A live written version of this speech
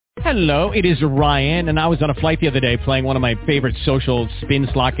Hello, it is Ryan, and I was on a flight the other day playing one of my favorite social spin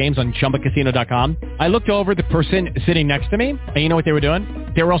slot games on ChumbaCasino.com. I looked over at the person sitting next to me, and you know what they were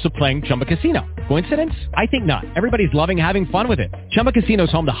doing? They were also playing Chumba Casino. Coincidence? I think not. Everybody's loving having fun with it. Chumba Casino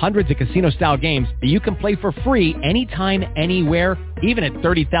is home to hundreds of casino-style games that you can play for free anytime, anywhere, even at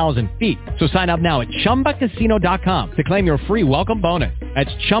 30,000 feet. So sign up now at ChumbaCasino.com to claim your free welcome bonus.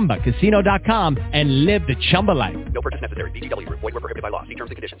 That's ChumbaCasino.com and live the Chumba life. No purchase necessary. VGW. Void where prohibited by law. See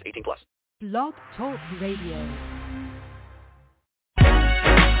terms and conditions. 18+. Blog Talk Radio.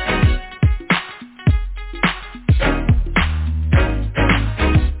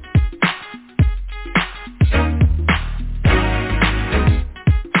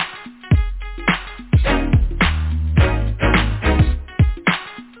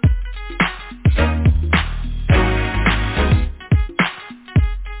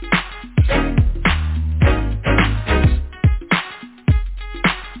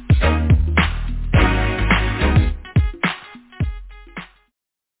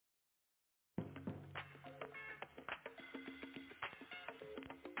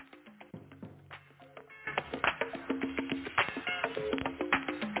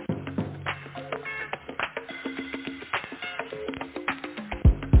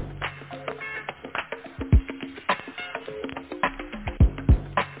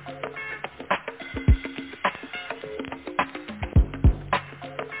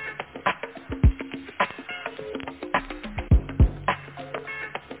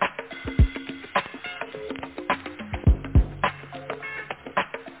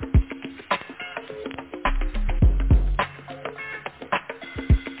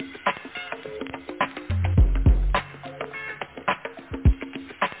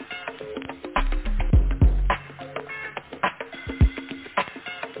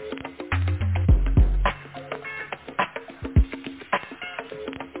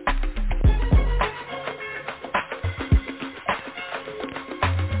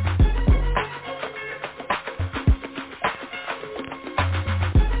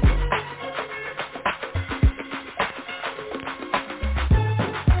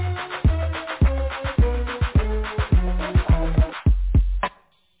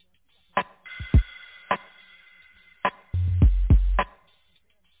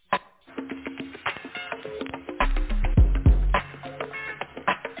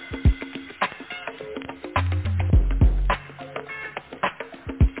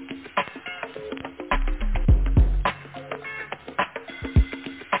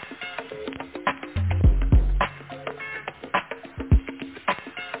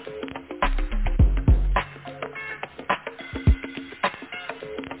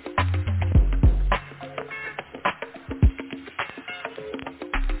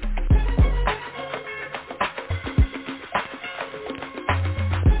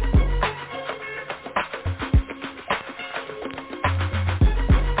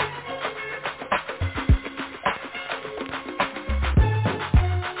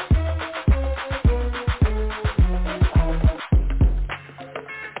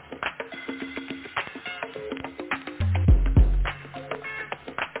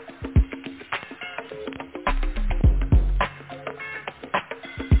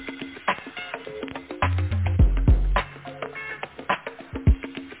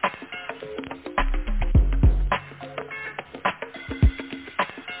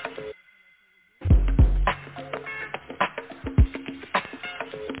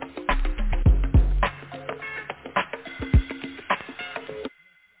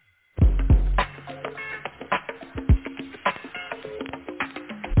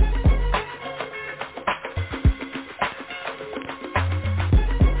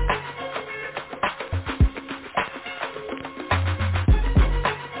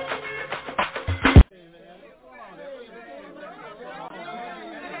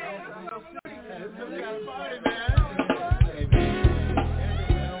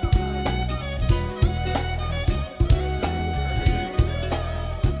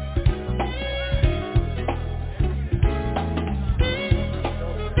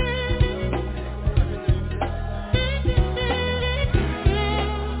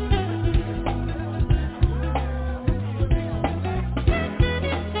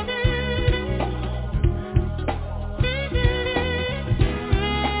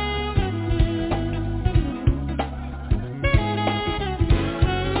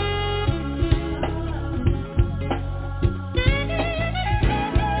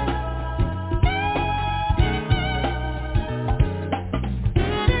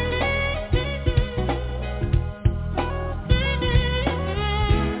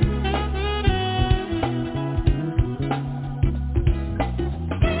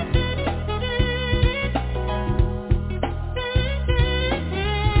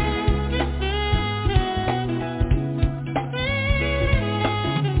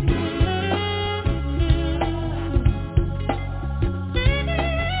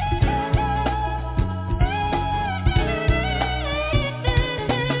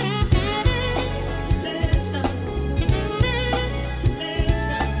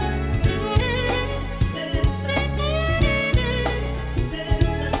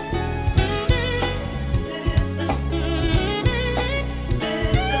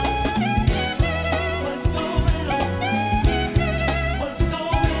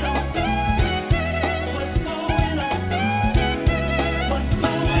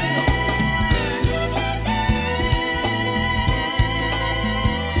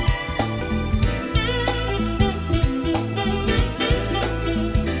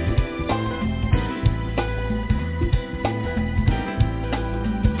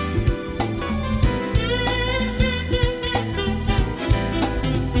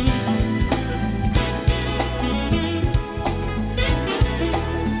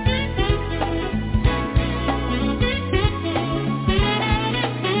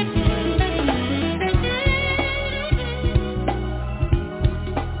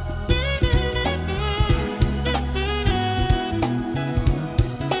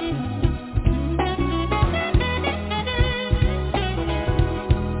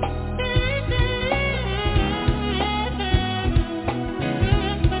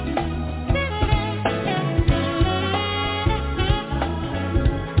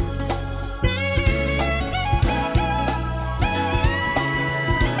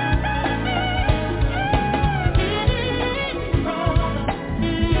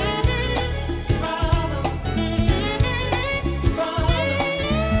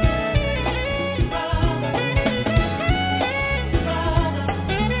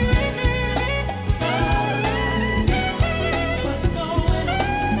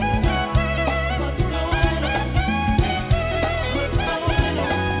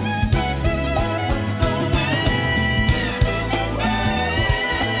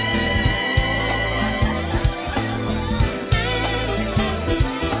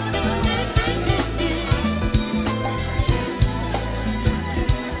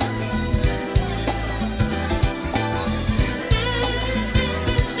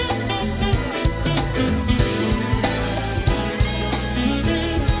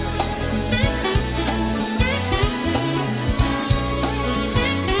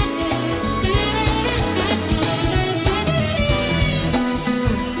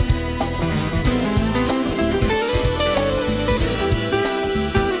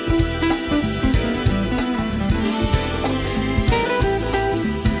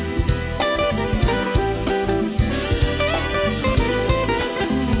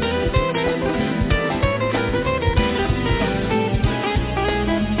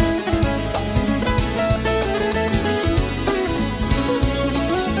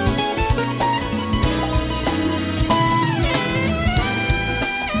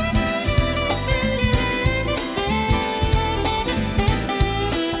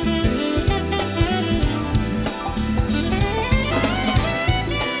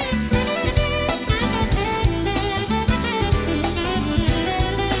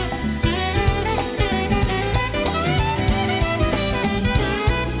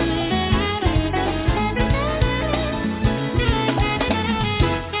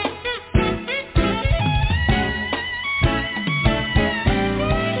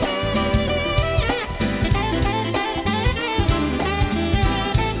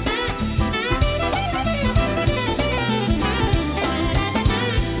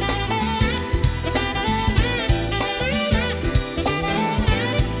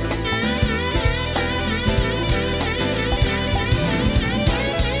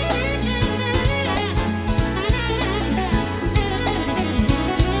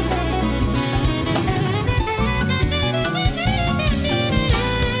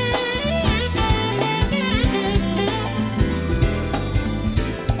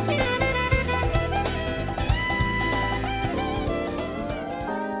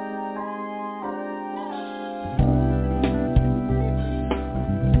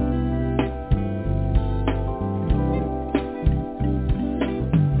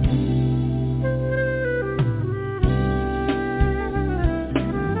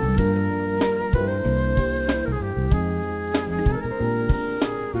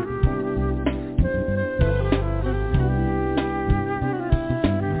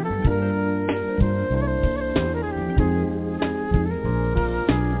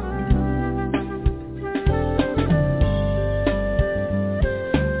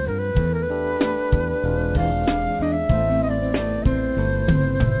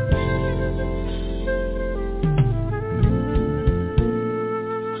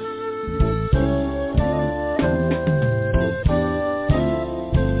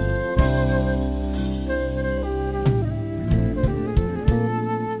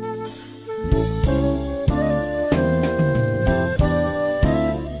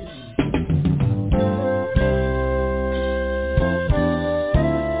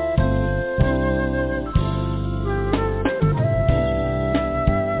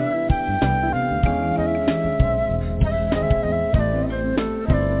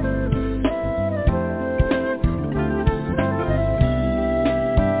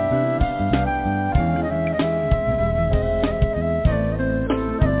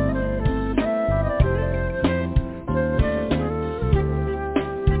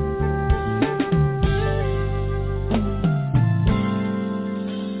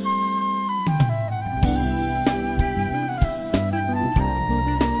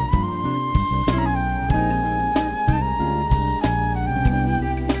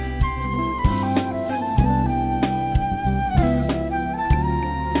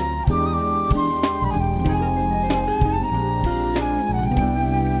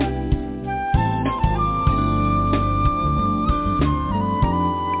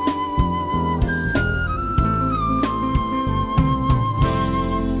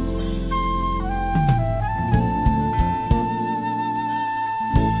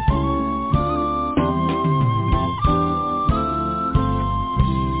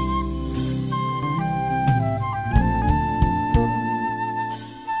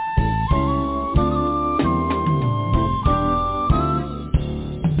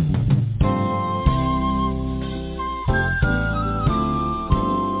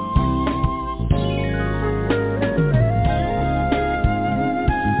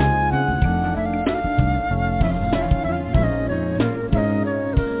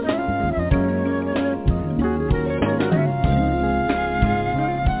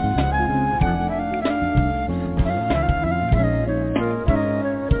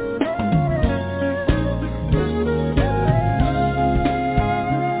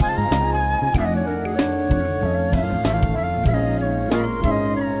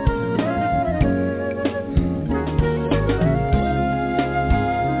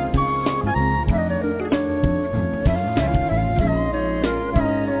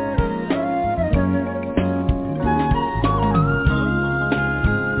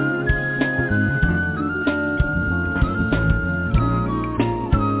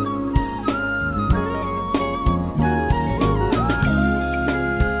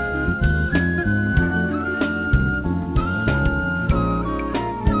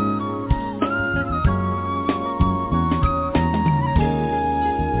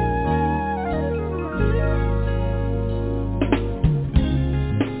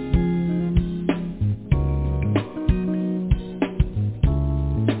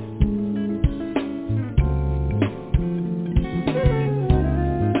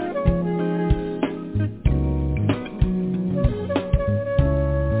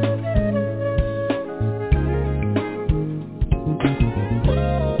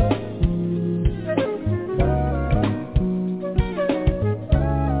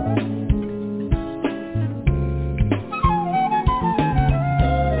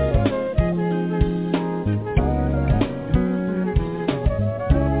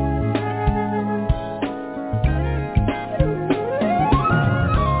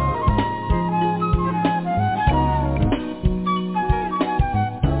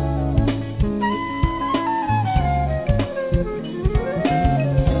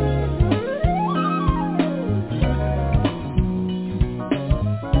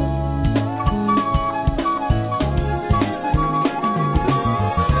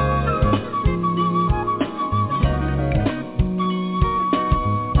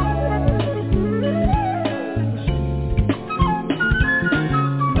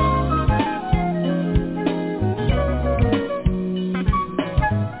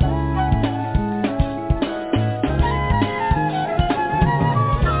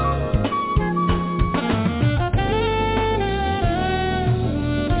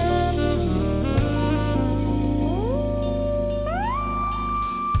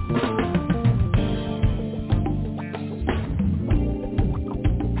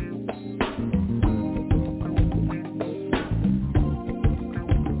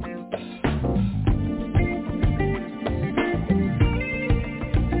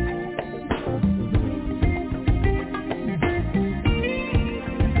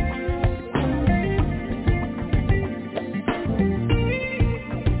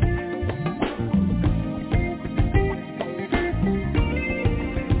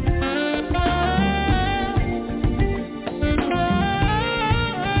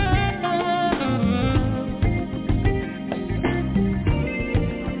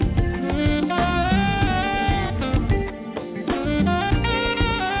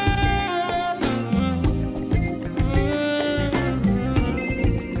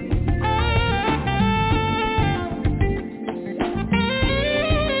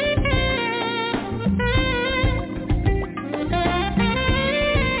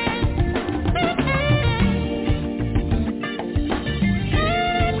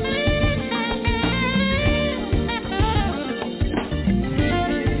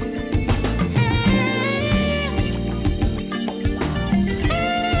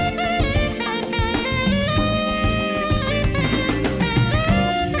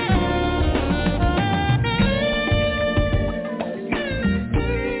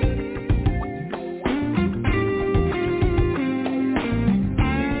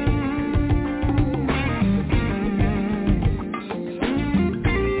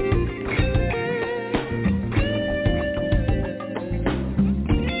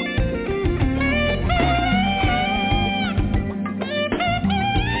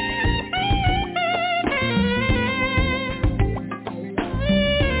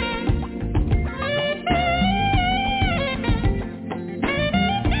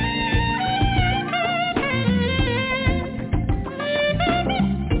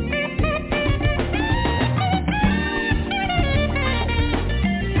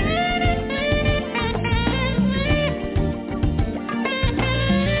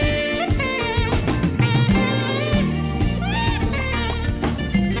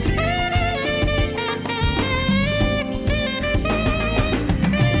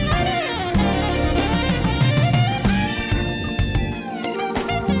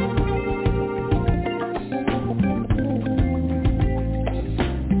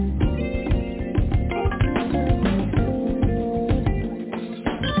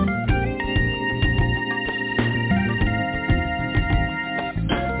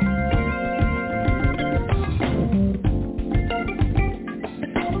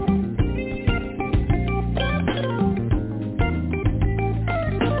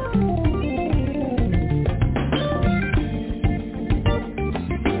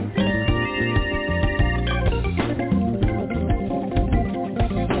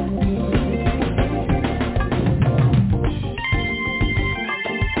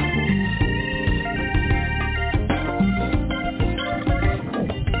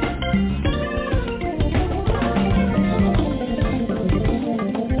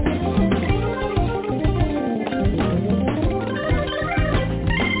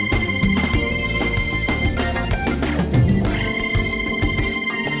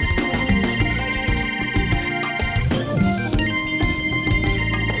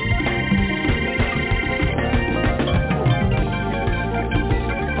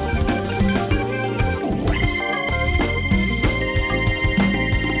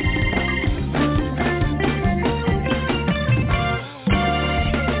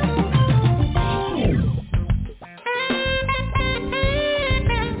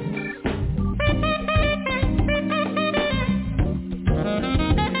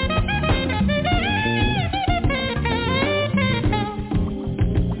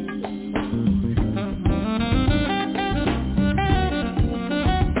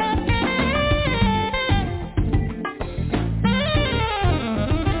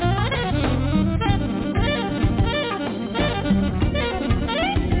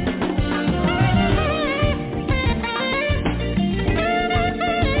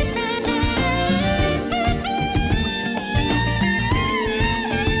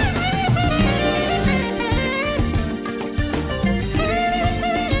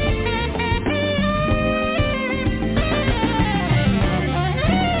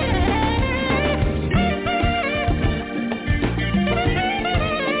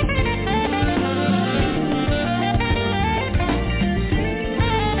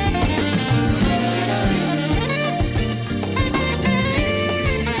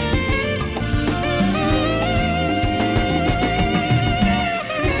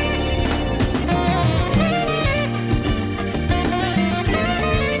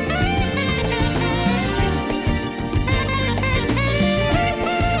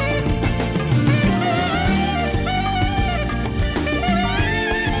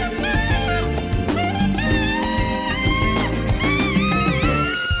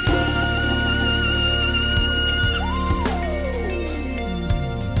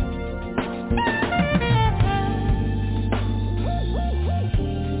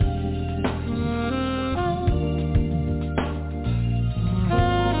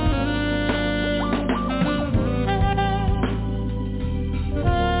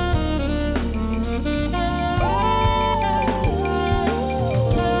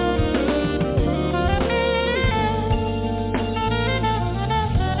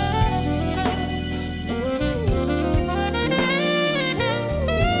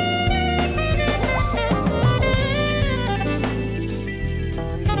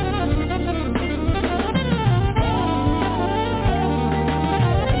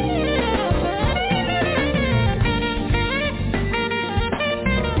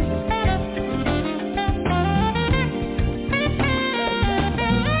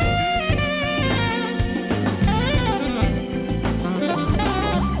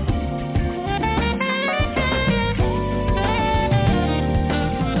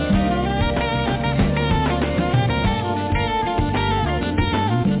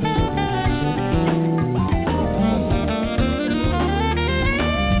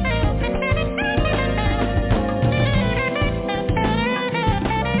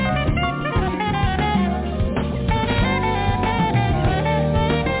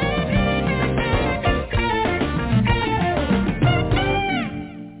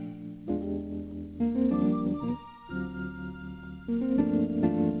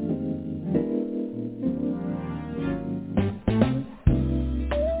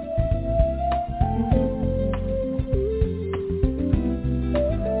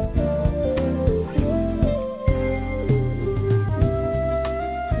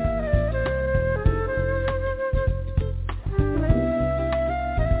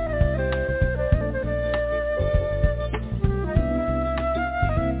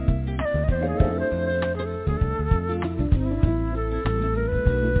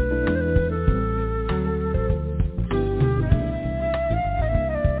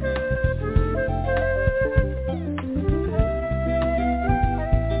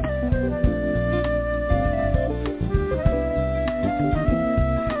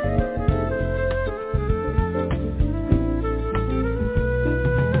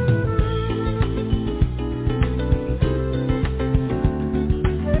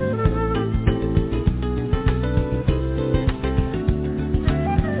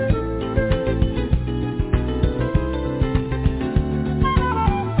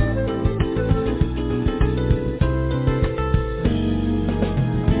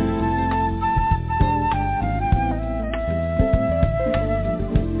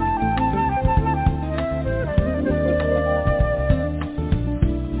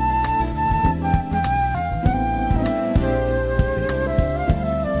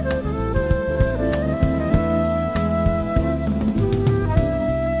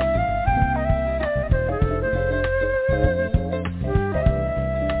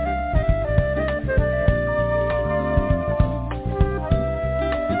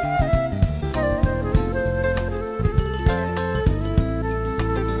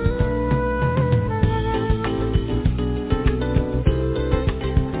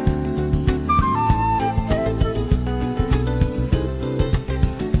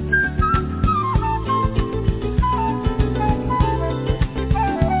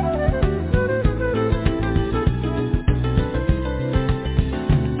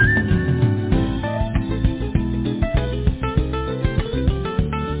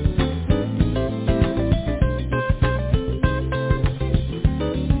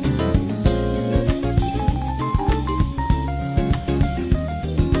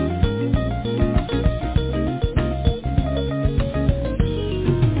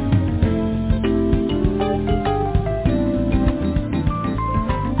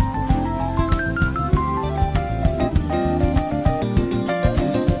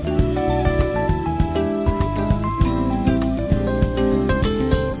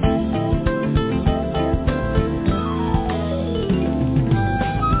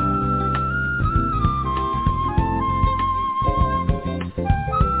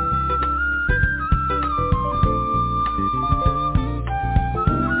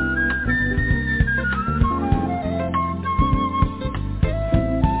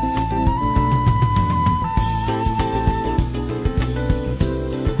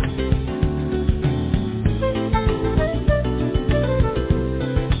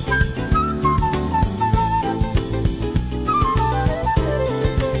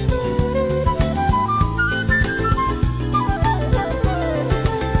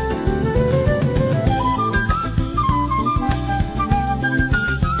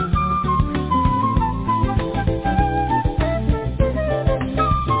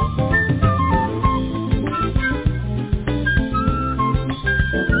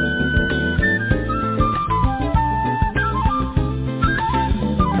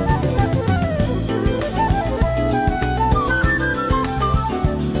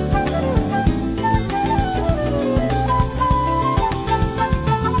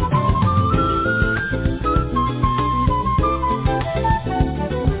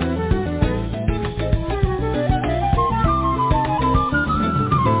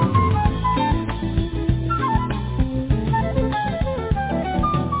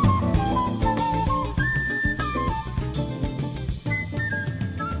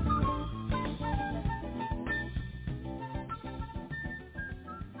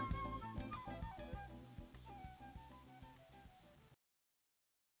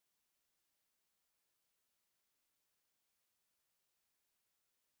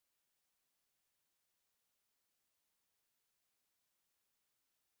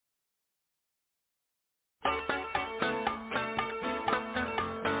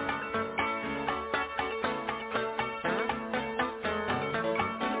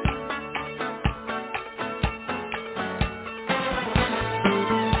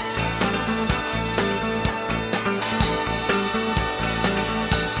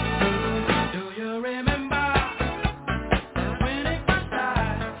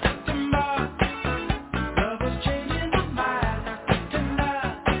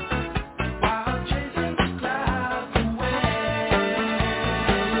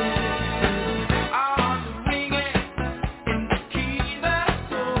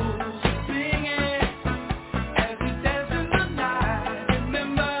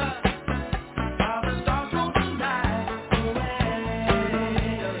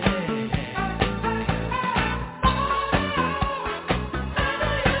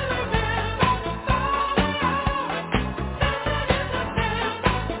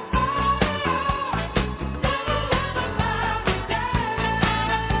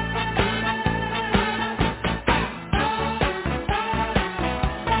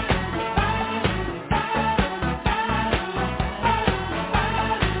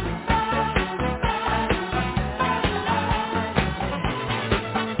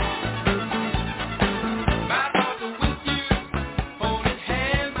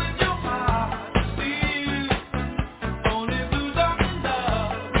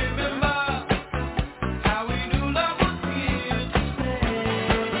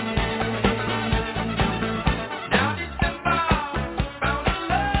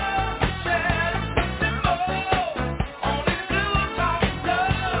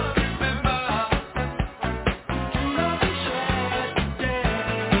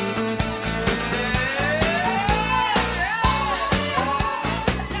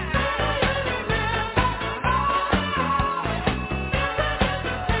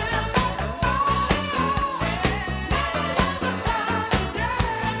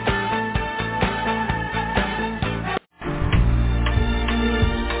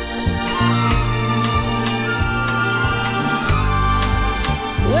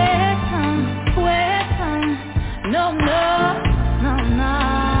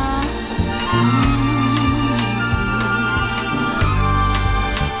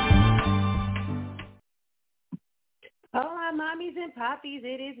 Softies?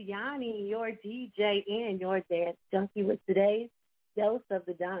 It is Yawnie, your DJ and your dance junkie with today's dose of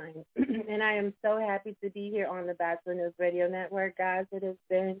the dime. And I am so happy to be here on the Bachelor News Radio Network, guys. It has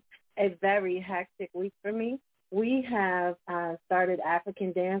been a very hectic week for me. We have started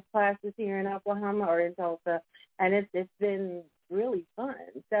African dance classes here in Oklahoma or in Tulsa, and it's been really fun.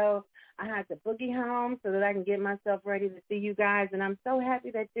 So I had to boogie home so that I can get myself ready to see you guys, and I'm so happy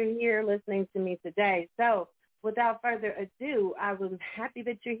that you're here listening to me today. So without further ado, I was happy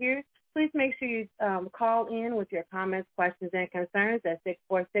that you're here. Please make sure you call in with your comments, questions, and concerns at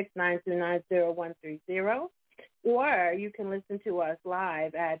 646-929-0130. Or you can listen to us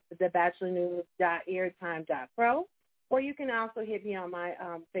live at thebachelornews.airtime.pro. Or you can also hit me on my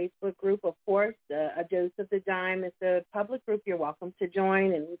Facebook group, of course, A Dose of the Dime. It's a public group you're welcome to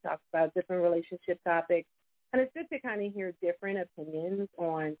join, and we talk about different relationship topics. And it's good to kind of hear different opinions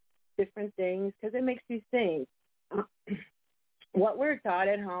on different things because it makes you think. What we're taught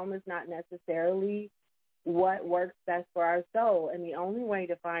at home is not necessarily what works best for our soul. And the only way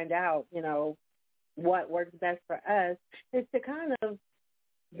to find out, what works best for us is to kind of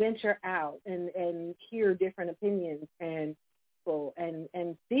venture out and hear different opinions and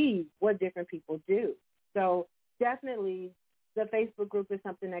see what different people do. So definitely the Facebook group is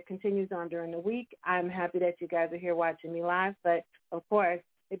something that continues on during the week. I'm happy that you guys are here watching me live. But, of course,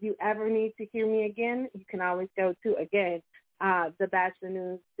 if you ever need to hear me again, you can always go to, again,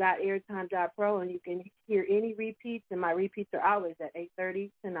 thebachelornews.airtime.pro, and you can hear any repeats, and my repeats are always at 8:30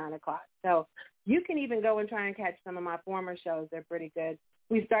 to 9 o'clock. So you can even go and try and catch some of my former shows. They're pretty good.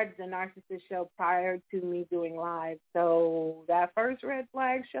 We started the Narcissist show prior to me doing live. So that first Red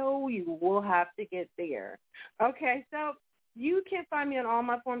Flag show, you will have to get there. Okay, so you can find me on all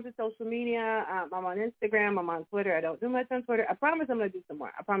my forms of social media. I'm on Instagram. I'm on Twitter. I don't do much on Twitter. I promise I'm going to do some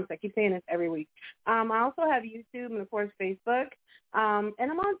more. I promise. I keep saying this every week. I also have YouTube and, of course, Facebook. And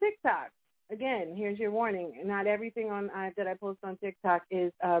I'm on TikTok. Again, here's your warning. Not everything that I post on TikTok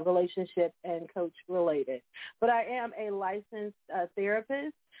is relationship and coach related. But I am a licensed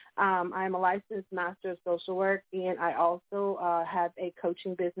therapist. I'm a licensed master of social work, and I also have a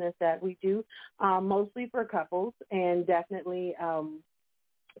coaching business that we do mostly for couples, and definitely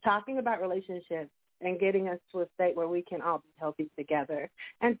talking about relationships and getting us to a state where we can all be healthy together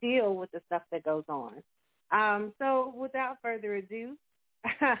and deal with the stuff that goes on. So without further ado,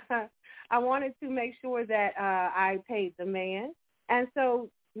 I wanted to make sure that I paid the man. And so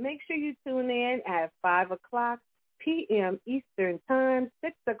make sure you tune in at 5 o'clock p.m. Eastern Time,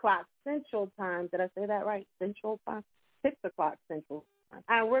 6 o'clock Central Time. Did I say that right? Central Time? 6 o'clock Central Time.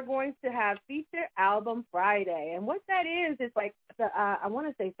 And we're going to have Feature Album Friday. And what that is like, I want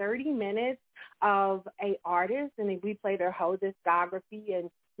to say 30 minutes of a artist, and we play their whole discography, and,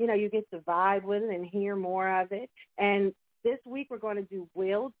 you get to vibe with it and hear more of it. And this week we're going to do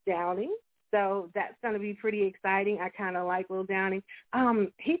Will Downing. So that's going to be pretty exciting. I kind of like Will Downing.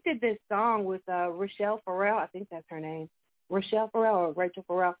 He did this song with Rochelle Farrell. I think that's her name. Rochelle Farrell or Rachel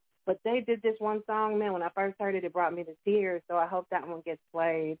Farrell. But they did this one song, man, when I first heard it, it brought me to tears. So I hope that one gets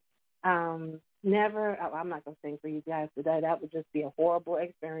played. I'm not going to sing for you guys today. That would just be a horrible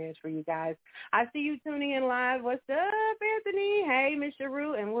experience for you guys. I see you tuning in live. What's up, Anthony? Hey, Miss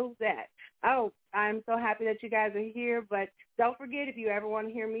Sharu, and who's that? Oh, I'm so happy that you guys are here. But don't forget, if you ever want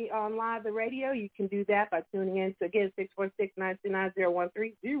to hear me on live the radio, you can do that by tuning in to, again,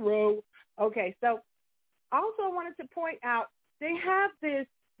 646-929-0130. Okay, so also I wanted to point out, they have this,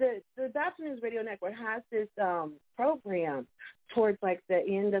 the Bachelor News Radio Network has this program towards like the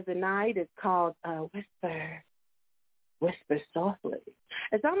end of the night. It's called Whisper Softly.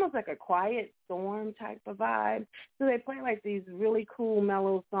 It's almost like a quiet storm type of vibe. So they play like these really cool,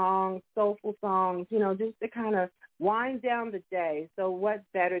 mellow songs, soulful songs, just to kind of wind down the day. So what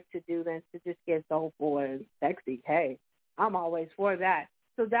better to do than to just get soulful and sexy? Hey, I'm always for that.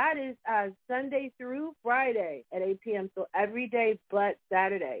 So that is Sunday through Friday at 8 p.m. So every day but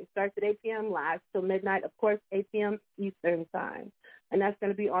Saturday. Starts at 8 p.m., lasts till midnight, of course, 8 p.m. Eastern Time. And that's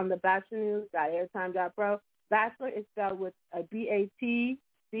going to be on the bachelornews.airtime.pro. Bachelor is spelled with a B-A-T-C-H-E-L-O-R.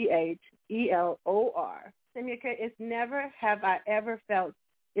 It's never have I ever felt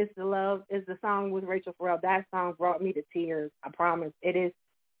It's the Love is the song with Rachel Farrell. That song brought me to tears. I promise. It's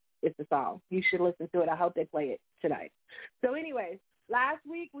the song. You should listen to it. I hope they play it tonight. So anyways, last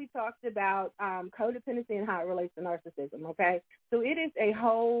week we talked about codependency and how it relates to narcissism, okay? So it is a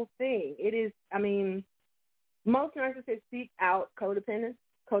whole thing. It is, most narcissists seek out codependent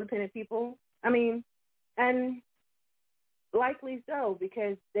people. And likely so,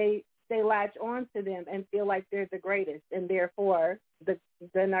 because they latch on to them and feel like they're the greatest, and therefore the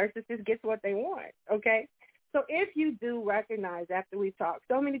narcissist gets what they want, okay? So if you do recognize, after we've talked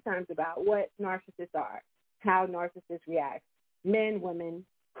so many times about what narcissists are, how narcissists react, men, women,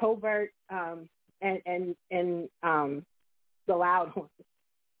 covert, and the loud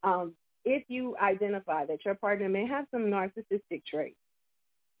ones, if you identify that your partner may have some narcissistic traits,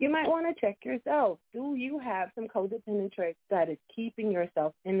 you might want to check yourself. Do you have some codependent traits that is keeping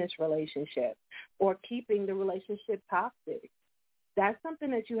yourself in this relationship or keeping the relationship toxic? That's something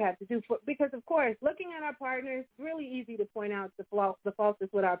that you have to do because, of course, looking at our partner, it's really easy to point out the faults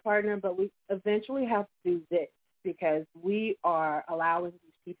with our partner, but we eventually have to do this because we are allowing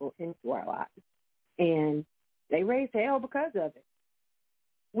these people into our lives, and they raise hell because of it.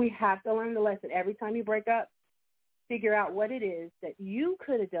 We have to learn the lesson. Every time you break up, figure out what it is that you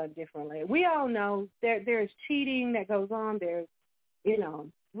could have done differently. We all know there's cheating that goes on. There's,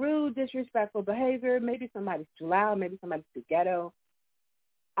 rude, disrespectful behavior. Maybe somebody's too loud. Maybe somebody's too ghetto.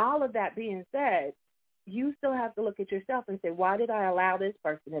 All of that being said, you still have to look at yourself and say, why did I allow this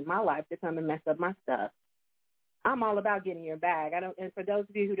person in my life to come and mess up my stuff? I'm all about getting your bag. And for those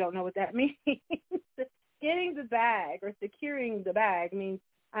of you who don't know what that means, getting the bag or securing the bag means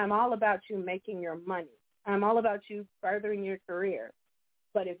I'm all about you making your money. I'm all about you furthering your career.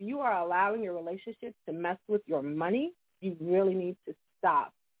 But if you are allowing your relationship to mess with your money, you really need to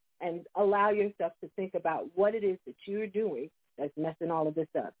stop and allow yourself to think about what it is that you're doing that's messing all of this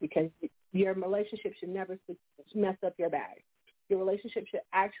up, because your relationship should never mess up your bag. Your relationship should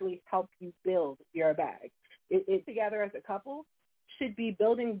actually help you build your bag. It together as a couple should be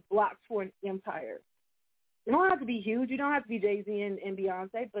building blocks for an empire. You don't have to be huge. You don't have to be Jay-Z and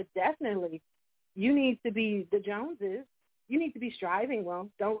Beyonce, but definitely you need to be the Joneses. You need to be striving. Well,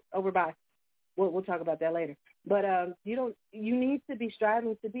 don't overbuy. We'll talk about that later. But you need to be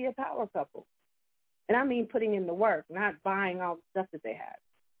striving to be a power couple. And I mean putting in the work, not buying all the stuff that they have.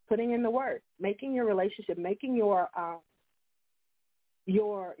 Putting in the work, making your relationship, making your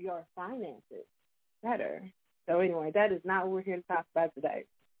finances better. So anyway, that is not what we're here to talk about today.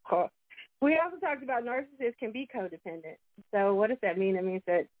 We also talked about narcissists can be codependent. So what does that mean? It means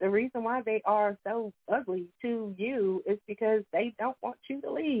that the reason why they are so ugly to you is because they don't want you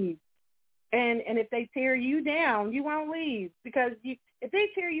to leave. And if they tear you down, you won't leave, because if they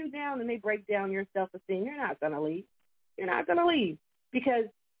tear you down and they break down your self-esteem, you're not going to leave. You're not going to leave because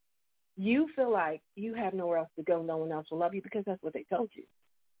you feel like you have nowhere else to go. No one else will love you because that's what they told you.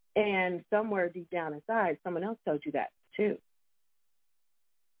 And somewhere deep down inside, someone else told you that too.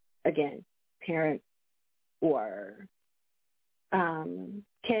 Again, parents or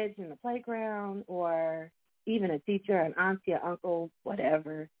kids in the playground or even a teacher, an auntie, an uncle,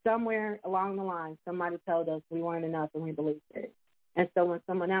 whatever. Somewhere along the line, somebody told us we weren't enough and we believed it. And so when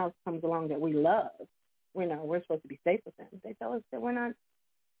someone else comes along that we love, we know we're supposed to be safe with them. They tell us that we're not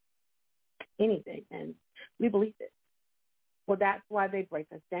anything, and we believe it. Well, that's why they break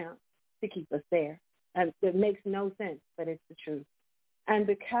us down, to keep us there. And it makes no sense, but it's the truth. And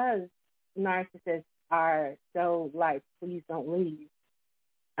because narcissists are so like, please don't leave,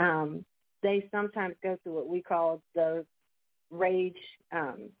 they sometimes go through what we call the rage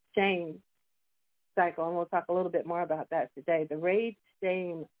shame cycle, and we'll talk a little bit more about that today, the rage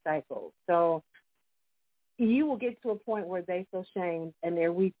shame cycle. So you will get to a point where they feel shamed and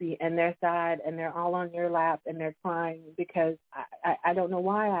they're weepy and they're sad and they're all on your lap and they're crying because I don't know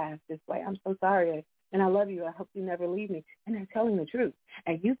why I act this way. I'm so sorry. And I love you. I hope you never leave me. And they're telling the truth.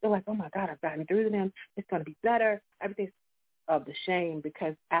 And you feel like, oh, my God, I've gotten through to them. It's going to be better. Everything's of the shame,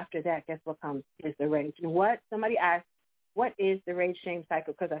 because after that, guess what comes is the rage. And somebody asked, what is the rage shame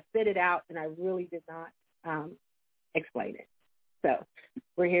cycle? Because I spit it out and I really did not explain it. So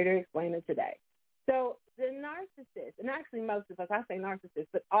we're here to explain it today. So the narcissist, and actually most of us, I say narcissists,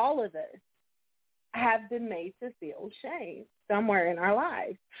 but all of us have been made to feel shame somewhere in our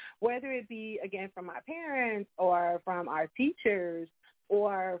lives, whether it be, again, from our parents or from our teachers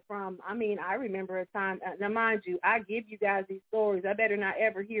or from, I remember a time, now mind you, I give you guys these stories. I better not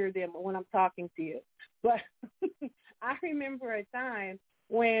ever hear them when I'm talking to you. But I remember a time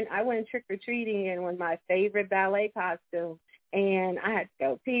when I went trick-or-treating in one of my favorite ballet costumes, and I had to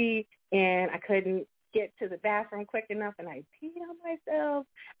go pee, and I couldn't get to the bathroom quick enough, and I peed on myself.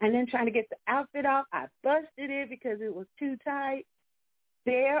 And then trying to get the outfit off, I busted it because it was too tight.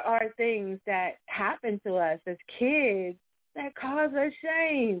 There are things that happen to us as kids that cause us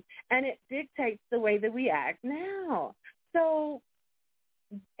shame, and it dictates the way that we act now. So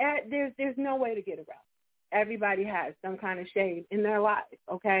there's no way to get around. Everybody has some kind of shame in their life,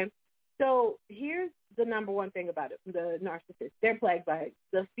 okay? So here's the number one thing about it, the narcissist. They're plagued by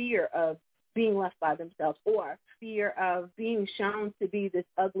the fear of being left by themselves or fear of being shown to be this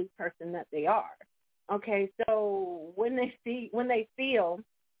ugly person that they are. Okay, so when they feel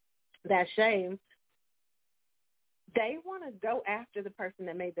that shame, they want to go after the person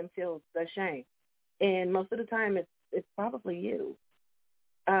that made them feel the shame, and most of the time it's probably you.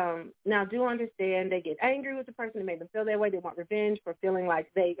 Now, do understand they get angry with the person that made them feel that way. They want revenge for feeling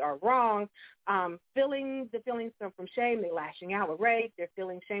like they are wrong. Feeling the feelings from shame, they're lashing out with rage. They're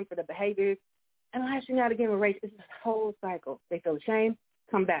feeling shame for the behaviors and lashing out again with rage. It's this whole cycle. They feel shame,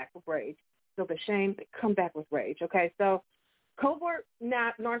 come back with rage. Feel the shame, they come back with rage. Okay, so covert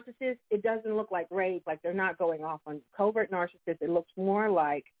narcissists, it doesn't look like rage, like they're not going off on you. Covert narcissists, it looks more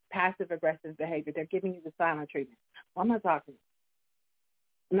like passive-aggressive behavior. They're giving you the silent treatment. Well, I'm not talking to you.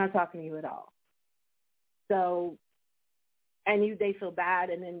 I'm not talking to you at all. So, and they feel bad,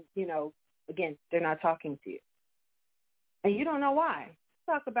 and then, again, they're not talking to you. And you don't know why.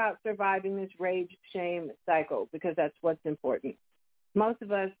 Talk about surviving this rage, shame cycle, because that's what's important. Most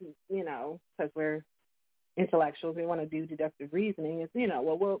of us, because we're intellectuals, we want to do deductive reasoning, is, we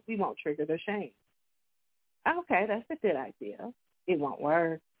won't trigger their shame. Okay, that's a good idea. It won't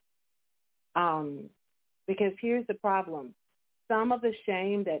work. Because here's the problem. Some of the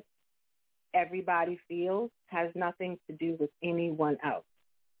shame that everybody feels has nothing to do with anyone else.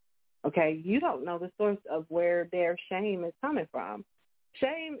 Okay? You don't know the source of where their shame is coming from.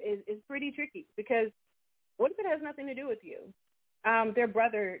 Shame is pretty tricky because what if it has nothing to do with you? Their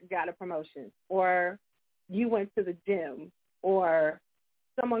brother got a promotion, or you went to the gym, or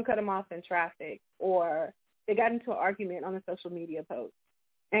someone cut them off in traffic, or they got into an argument on a social media post.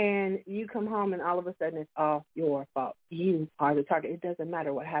 And you come home and all of a sudden it's all your fault. You are the target. It doesn't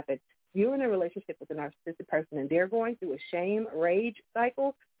matter what happened. You're in a relationship with a narcissistic person and they're going through a shame, rage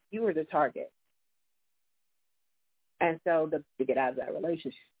cycle. You are the target. And so to get out of that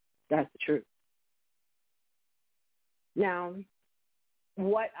relationship, that's the truth. Now,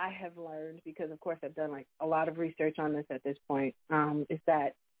 what I have learned, because of course I've done a lot of research on this at this point, is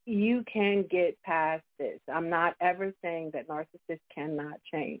that you can get past this. I'm not ever saying that narcissists cannot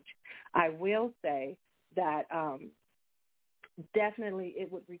change. I will say that definitely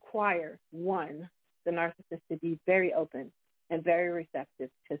it would require, one, the narcissist to be very open and very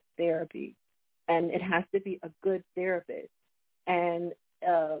receptive to therapy. And it has to be a good therapist. And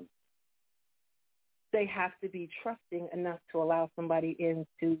they have to be trusting enough to allow somebody in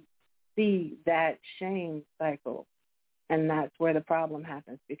to see that shame cycle. And that's where the problem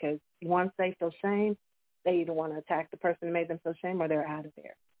happens, because once they feel shame, they either want to attack the person who made them feel shame or they're out of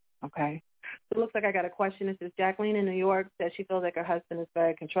there. Okay? So it looks like I got a question. This is Jacqueline in New York, says she feels like her husband is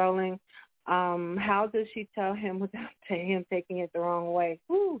very controlling. How does she tell him without him taking it the wrong way?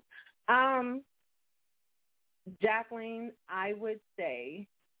 Jacqueline, I would say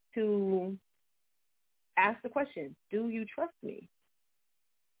to ask the question, do you trust me?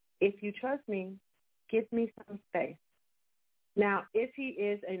 If you trust me, give me some space. Now, if he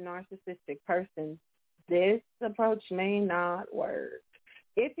is a narcissistic person, this approach may not work.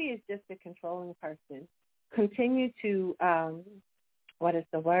 If he is just a controlling person, continue to,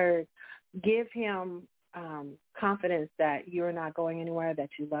 give him confidence that you're not going anywhere, that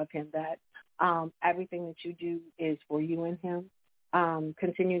you love him, that everything that you do is for you and him.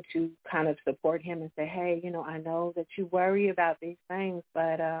 Continue to kind of support him and say, hey, I know that you worry about these things,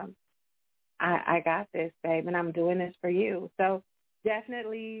 but I got this, babe, and I'm doing this for you. So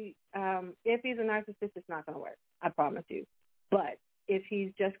definitely, if he's a narcissist, it's not going to work. I promise you. But if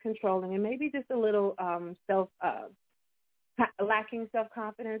he's just controlling and maybe just a little lacking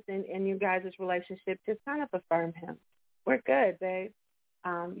self-confidence in you guys' relationship, just kind of affirm him. We're good, babe.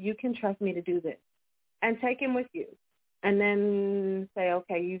 You can trust me to do this. And take him with you. And then say,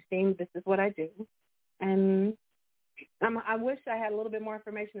 okay, you've seen this is what I do. And I wish I had a little bit more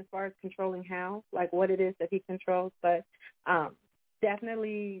information as far as controlling how, like what it is that he controls, but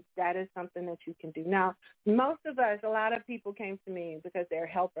definitely that is something that you can do. Now, most of us, a lot of people came to me because they're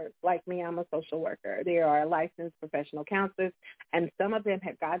helpers. Like me, I'm a social worker. They are licensed professional counselors, and some of them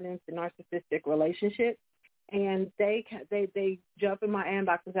have gotten into narcissistic relationships, and they jump in my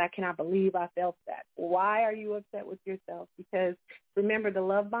inbox and say, I cannot believe I felt that. Why are you upset with yourself? Because remember the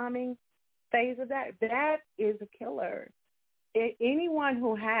love bombing phase of that is a killer. Anyone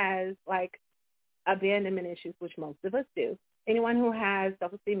who has abandonment issues, which most of us do, anyone who has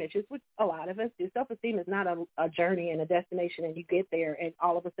self-esteem issues, which a lot of us do, self-esteem is not a journey and a destination and you get there and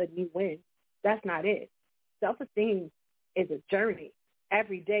all of a sudden you win. That's not it. Self-esteem is a journey.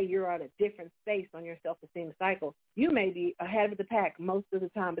 Every day you're on a different space on your self-esteem cycle. You may be ahead of the pack most of the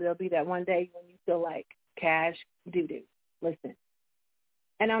time, but there'll be that one day when you feel like cash doo-doo. Listen.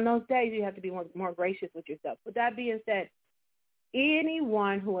 And on those days, you have to be more gracious with yourself. With that being said,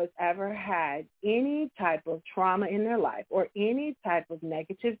 anyone who has ever had any type of trauma in their life or any type of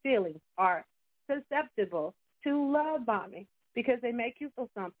negative feelings are susceptible to love bombing because they make you feel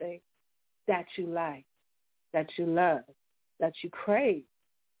something that you like, that you love, that you crave.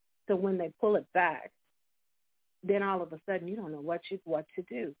 So when they pull it back, then all of a sudden you don't know what to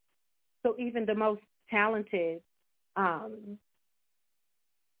do. So even the most talented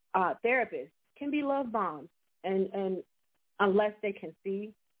therapists can be love bombed, and unless they can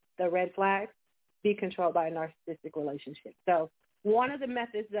see the red flags, be controlled by a narcissistic relationship. So one of the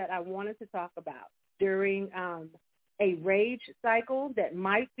methods that I wanted to talk about during a rage cycle that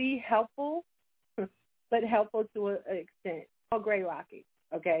might be helpful, but helpful to an extent, called gray rocking,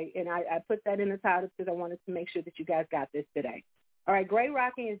 okay? And I put that in the title because I wanted to make sure that you guys got this today. All right, gray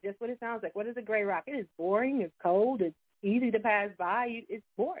rocking is just what it sounds like. What is a gray rock? It is boring, it's cold, it's easy to pass by, it's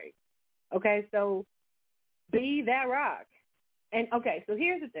boring. Okay, so be that rock. And, okay, so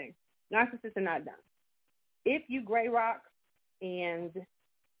here's the thing. Narcissists are not done. If you gray rock and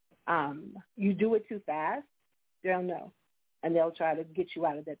you do it too fast, they'll know, and they'll try to get you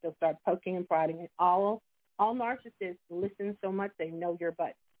out of that. They'll start poking and prodding. And all narcissists listen so much they know your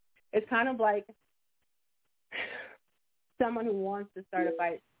butt. It's kind of like someone who wants to start a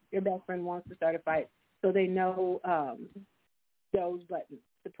fight. Your best friend wants to start a fight, so they know those buttons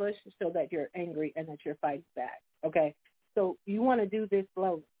to push so that you're angry and that you're fighting back, okay? So you want to do this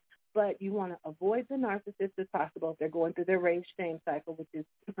slowly, but you want to avoid the narcissist as possible if they're going through their rage shame cycle, which is,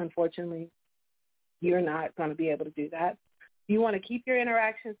 unfortunately, you're not going to be able to do that. You want to keep your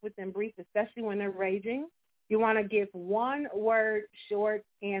interactions with them brief, especially when they're raging. You want to give one-word short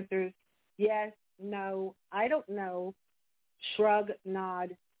answers, yes, no, I don't know, shrug,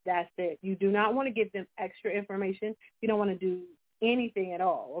 nod, that's it. You do not want to give them extra information. You don't want to do anything at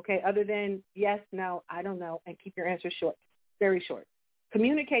all, okay, other than yes, no, I don't know, and keep your answers short, very short.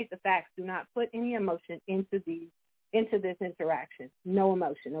 Communicate the facts. Do not put any emotion into this interaction. No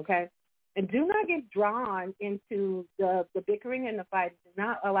emotion, okay? And do not get drawn into the bickering and the fight. Do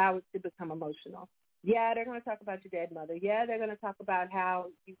not allow it to become emotional. Yeah, they're going to talk about your dead mother. Yeah, they're going to talk about how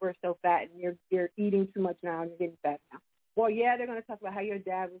you were so fat and you're eating too much now and you're getting fat now. Well, yeah, they're going to talk about how your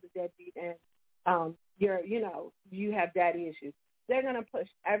dad was a deadbeat and you have daddy issues. They're going to push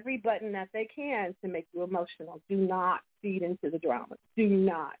every button that they can to make you emotional. Do not feed into the drama. Do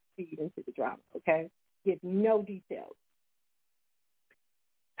not feed into the drama, okay? Give no details.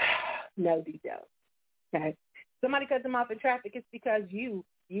 No details, okay? Somebody cuts them off in traffic, it's because you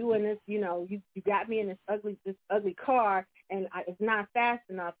and this, you got me in this ugly car, and it's not fast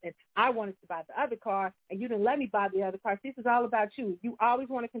enough, and I wanted to buy the other car, and you didn't let me buy the other car. This is all about you. You always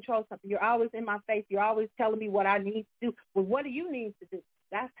want to control something. You're always in my face. You're always telling me what I need to do. Well, what do you need to do?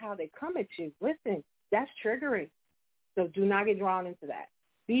 That's how they come at you. Listen, that's triggering. So do not get drawn into that.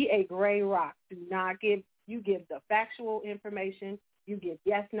 Be a gray rock. You give the factual information. You give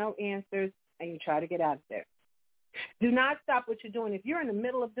yes, no answers, and you try to get out of there. Do not stop what you're doing. If you're in the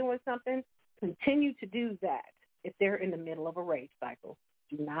middle of doing something, continue to do that. If they're in the middle of a rage cycle,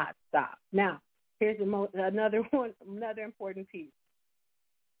 do not stop. Now, here's another important piece.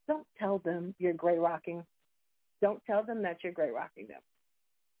 Don't tell them you're gray rocking. Don't tell them that you're gray rocking them.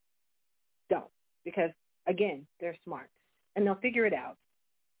 Don't, because, again, they're smart, and they'll figure it out.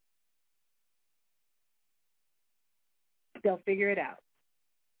 They'll figure it out.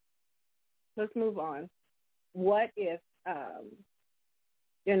 Let's move on. What if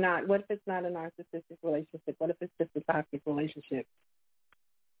what if it's not a narcissistic relationship? What if it's just a toxic relationship?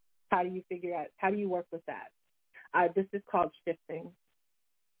 How do you work with that? This is called shifting.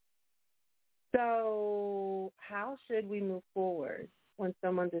 So how should we move forward when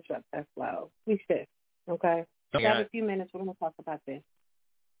someone disrupts that flow? We shift, okay? We have a few minutes. We're going to talk about this.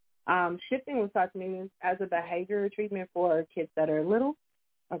 Shifting was taught to me as a behavior treatment for kids that are little,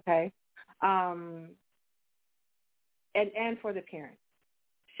 okay? And for the parents.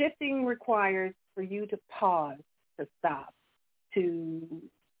 Shifting requires for you to pause, to stop, to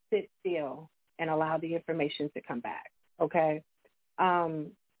sit still, and allow the information to come back, okay?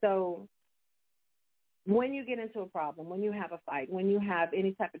 So when you get into a problem, when you have a fight, when you have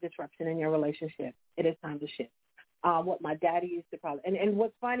any type of disruption in your relationship, it is time to shift. What my daddy used to call it. And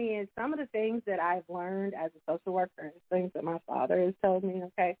what's funny is some of the things that I've learned as a social worker is things that my father has told me,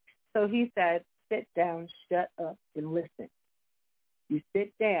 okay? So he said, sit down, shut up, and listen. You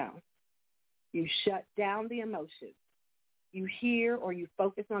sit down. You shut down the emotions. You hear or you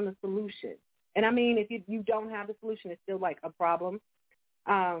focus on the solution. And, I mean, if you don't have the solution, it's still like a problem.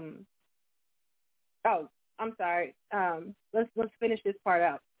 I'm sorry. Let's finish this part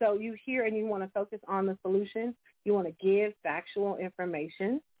out. So you hear and you want to focus on the solution. You want to give factual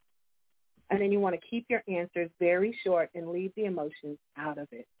information, and then you want to keep your answers very short and leave the emotions out of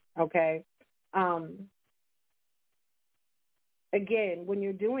it. Okay. Again, when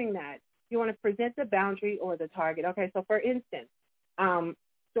you're doing that, you want to present the boundary or the target. Okay. So for instance,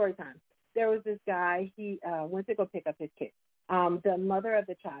 story time. There was this guy. He went to go pick up his kid. The mother of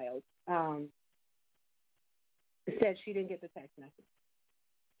the child said she didn't get the text message.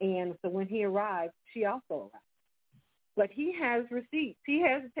 And so when he arrived, she also arrived. But he has receipts. He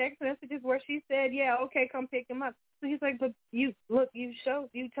has text messages where she said, yeah, okay, come pick him up. So he's like, but you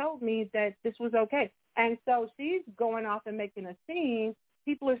told me that this was okay. And so she's going off and making a scene.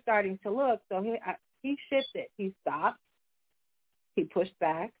 People are starting to look. So he shifted. He stopped. He pushed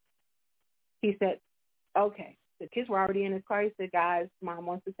back. He said, okay. The kids were already in his car. He said, guys, Mom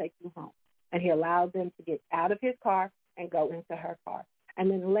wants to take you home. And he allowed them to get out of his car and go into her car. And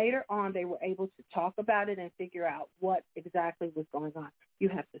then later on, they were able to talk about it and figure out what exactly was going on. You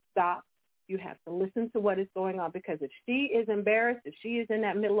have to stop. You have to listen to what is going on, because if she is embarrassed, if she is in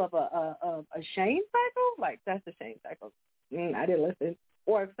that middle of a shame cycle, like that's a shame cycle. I didn't listen.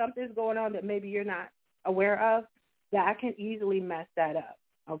 Or if something's going on that maybe you're not aware of, that can easily mess that up.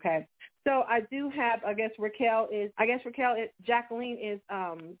 Okay. So I do have, Jacqueline is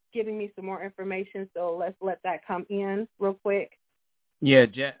giving me some more information. So let's let that come in real quick. Yeah,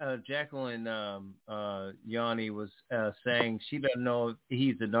 Jacqueline Yawnie was saying she doesn't know if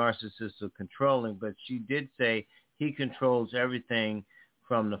he's a narcissist or controlling, but she did say he controls everything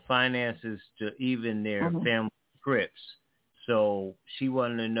from the finances to even their family trips. So she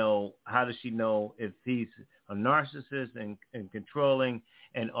wanted to know, how does she know if he's a narcissist and controlling,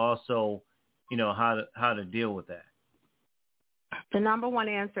 and also, how to deal with that? The number one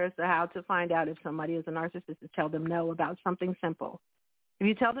answer as to how to find out if somebody is a narcissist is tell them no about something simple. If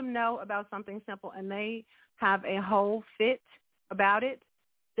you tell them no about something simple and they have a whole fit about it,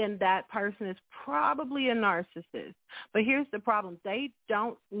 then that person is probably a narcissist. But here's the problem. They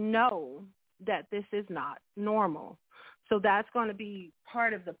don't know that this is not normal. So that's going to be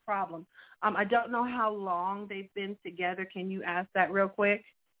part of the problem. I don't know how long they've been together. Can you ask that real quick?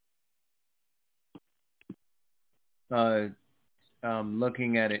 I'm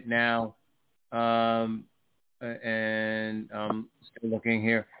looking at it now. And I'm still looking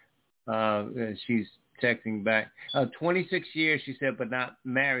here. She's texting back. 26 years, she said, but not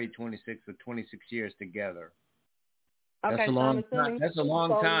married 26, but 26 years together. Okay, that's a long time. That's a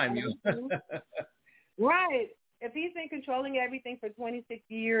long time. Right. If he's been controlling everything for 26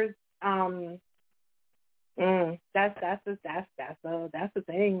 years, that's a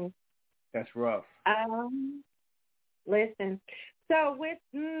thing. That's rough. Listen. So with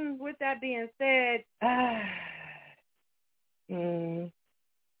that being said,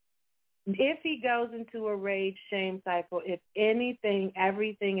 if he goes into a rage shame cycle, if anything,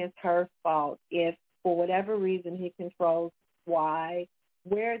 everything is her fault. If for whatever reason he controls why,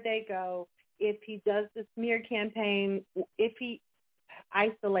 where they go, if he does the smear campaign, if he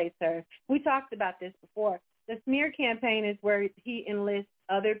isolates her. We talked about this before. The smear campaign is where he enlists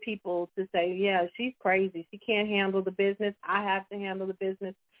other people to say, yeah, she's crazy. She can't handle the business. I have to handle the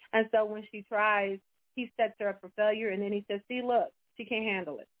business. And so when she tries, he sets her up for failure, and then he says, see, look, she can't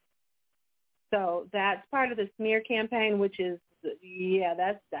handle it. So that's part of the smear campaign, which is, yeah,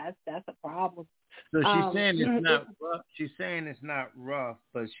 that's a problem. So she's saying it's not rough. She's saying it's not rough,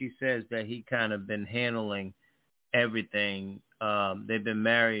 but she says that he kind of been handling everything. They've been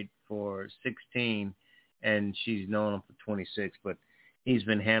married for 16, and she's known him for 26, but he's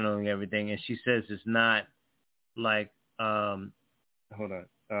been handling everything. And she says it's not like, not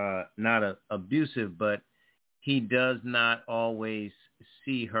abusive, but he does not always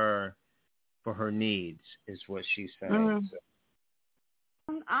see her for her needs, is what she's saying. So.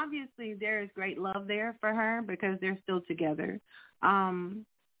 Obviously, there is great love there for her because they're still together.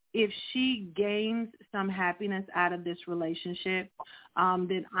 If she gains some happiness out of this relationship,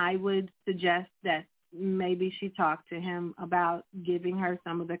 then I would suggest that maybe she talk to him about giving her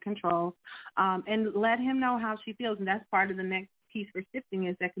some of the control and let him know how she feels. And that's part of the next piece for shifting,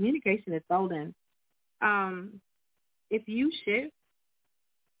 is that communication is golden. If you shift,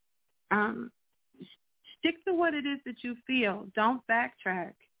 stick to what it is that you feel. Don't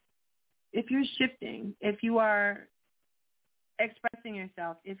backtrack. If you're shifting, if you are expressing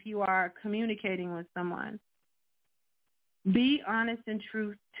yourself, if you are communicating with someone, be honest and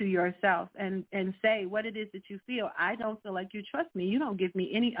true to yourself and say what it is that you feel. I don't feel like you trust me. You don't give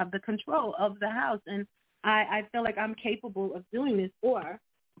me any of the control of the house, and I feel like I'm capable of doing this. Or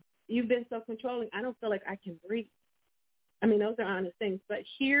you've been so controlling. I don't feel like I can breathe. I mean, those are honest things. But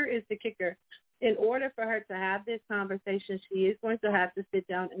here is the kicker. In order for her to have this conversation, she is going to have to sit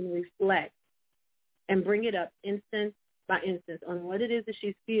down and reflect and bring it up instance by instance on what it is that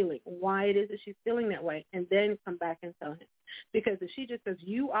she's feeling, why it is that she's feeling that way, and then come back and tell him. Because if she just says,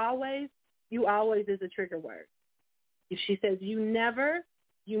 you always is a trigger word. If she says you never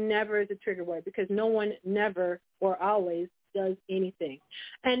is a trigger word, because no one never or always does anything.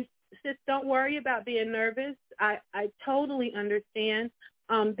 And sis, don't worry about being nervous. I totally understand.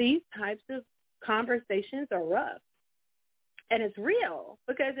 These types of conversations are rough. And it's real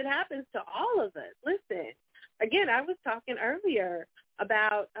because it happens to all of us. Listen, again, I was talking earlier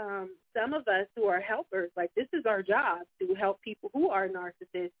about some of us who are helpers. Like, this is our job to help people who are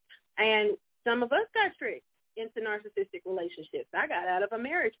narcissists. And some of us got tricked into narcissistic relationships. I got out of a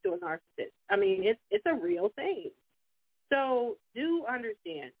marriage to a narcissist. I mean, it's a real thing. So do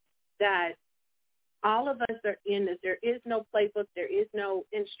understand that all of us are in this. There is no playbook. There is no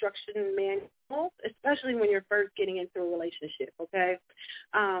instruction manual, especially when you're first getting into a relationship, okay?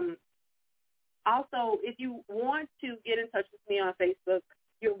 Also, if you want to get in touch with me on Facebook,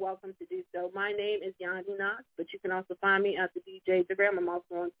 you're welcome to do so. My name is Yawnie Knox, but you can also find me at the DJ Instagram. I'm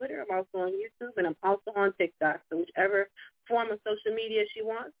also on Twitter. I'm also on YouTube, and I'm also on TikTok. So whichever form of social media she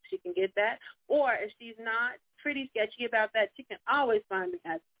wants, she can get that. Or if she's not pretty sketchy about that, she can always find me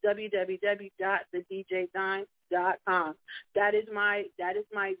at www.thedjdime.com. That is my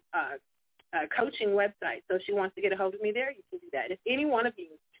coaching website. So if she wants to get a hold of me there, you can do that. If any one of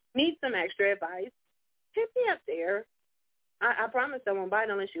you needs some extra advice, hit me up there. I promise I won't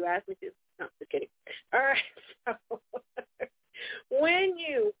bite unless you ask me to. No, just kidding. All right. So when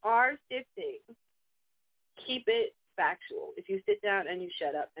you are shifting, keep it factual. If you sit down and you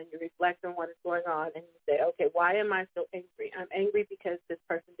shut up and you reflect on what is going on and you say, okay, why am I so angry? I'm angry because this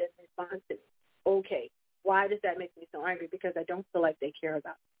person didn't respond to me. Okay, why does that make me so angry? Because I don't feel like they care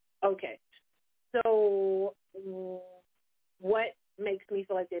about me. Okay, so what makes me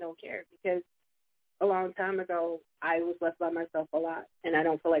feel like they don't care? Because a long time ago, I was left by myself a lot, and I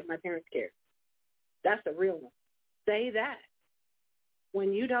don't feel like my parents cared. That's a real one. Say that.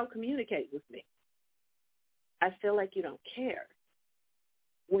 When you don't communicate with me, I feel like you don't care.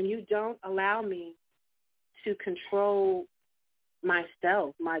 When you don't allow me to control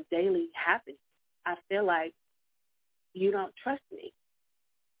myself, my daily happiness, I feel like you don't trust me.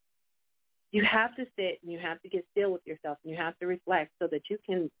 You have to sit and you have to get still with yourself and you have to reflect so that you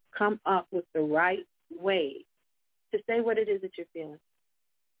can come up with the right way to say what it is that you're feeling.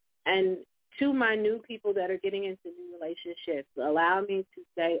 And to my new people that are getting into new relationships, allow me to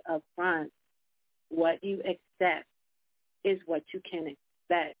say up front, what you accept is what you can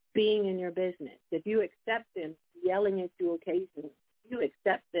expect being in your business. If you accept them yelling at you occasionally, if you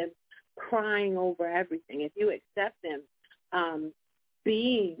accept them crying over everything, if you accept them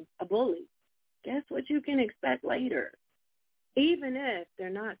being a bully, guess what you can expect later? Even if they're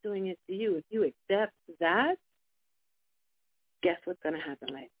not doing it to you, if you accept that, guess what's going to happen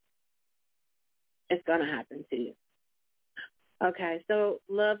later? It's going to happen to you. Okay, so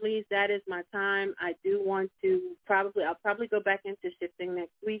lovelies, that is my time. I do want to I'll probably go back into shifting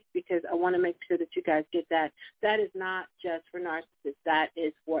next week because I want to make sure that you guys get that. That is not just for narcissists. That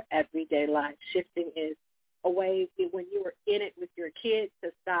is for everyday life. Shifting is a way when you are in it with your kids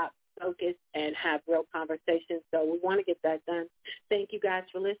to stop, focus, and have real conversations. So we want to get that done. Thank you guys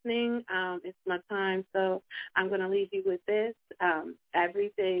for listening. It's my time, so I'm going to leave you with this.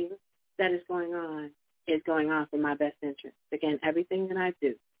 Everything that is going on for my best interest. Again, everything that I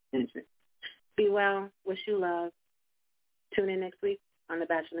do, interest. Be well. Wish you love. Tune in next week on the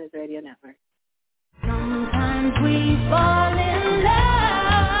Bachelor's Radio Network. Sometimes we fall in love.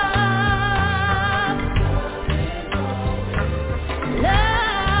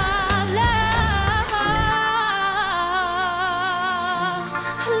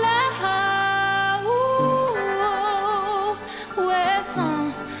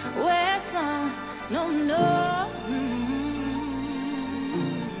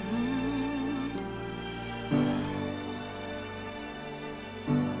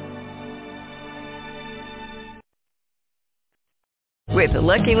 With the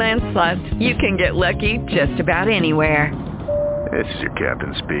Lucky Land Slots, you can get lucky just about anywhere. This is your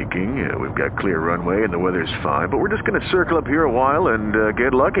captain speaking. We've got clear runway and the weather's fine, but we're just going to circle up here a while and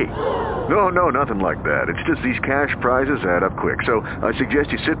get lucky. No, nothing like that. It's just these cash prizes add up quick. So I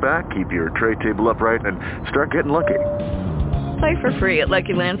suggest you sit back, keep your tray table upright, and start getting lucky. Play for free at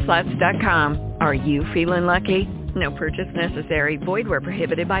LuckyLandSlots.com. Are you feeling lucky? No purchase necessary. Void where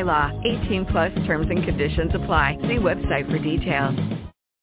prohibited by law. 18+ terms and conditions apply. See website for details.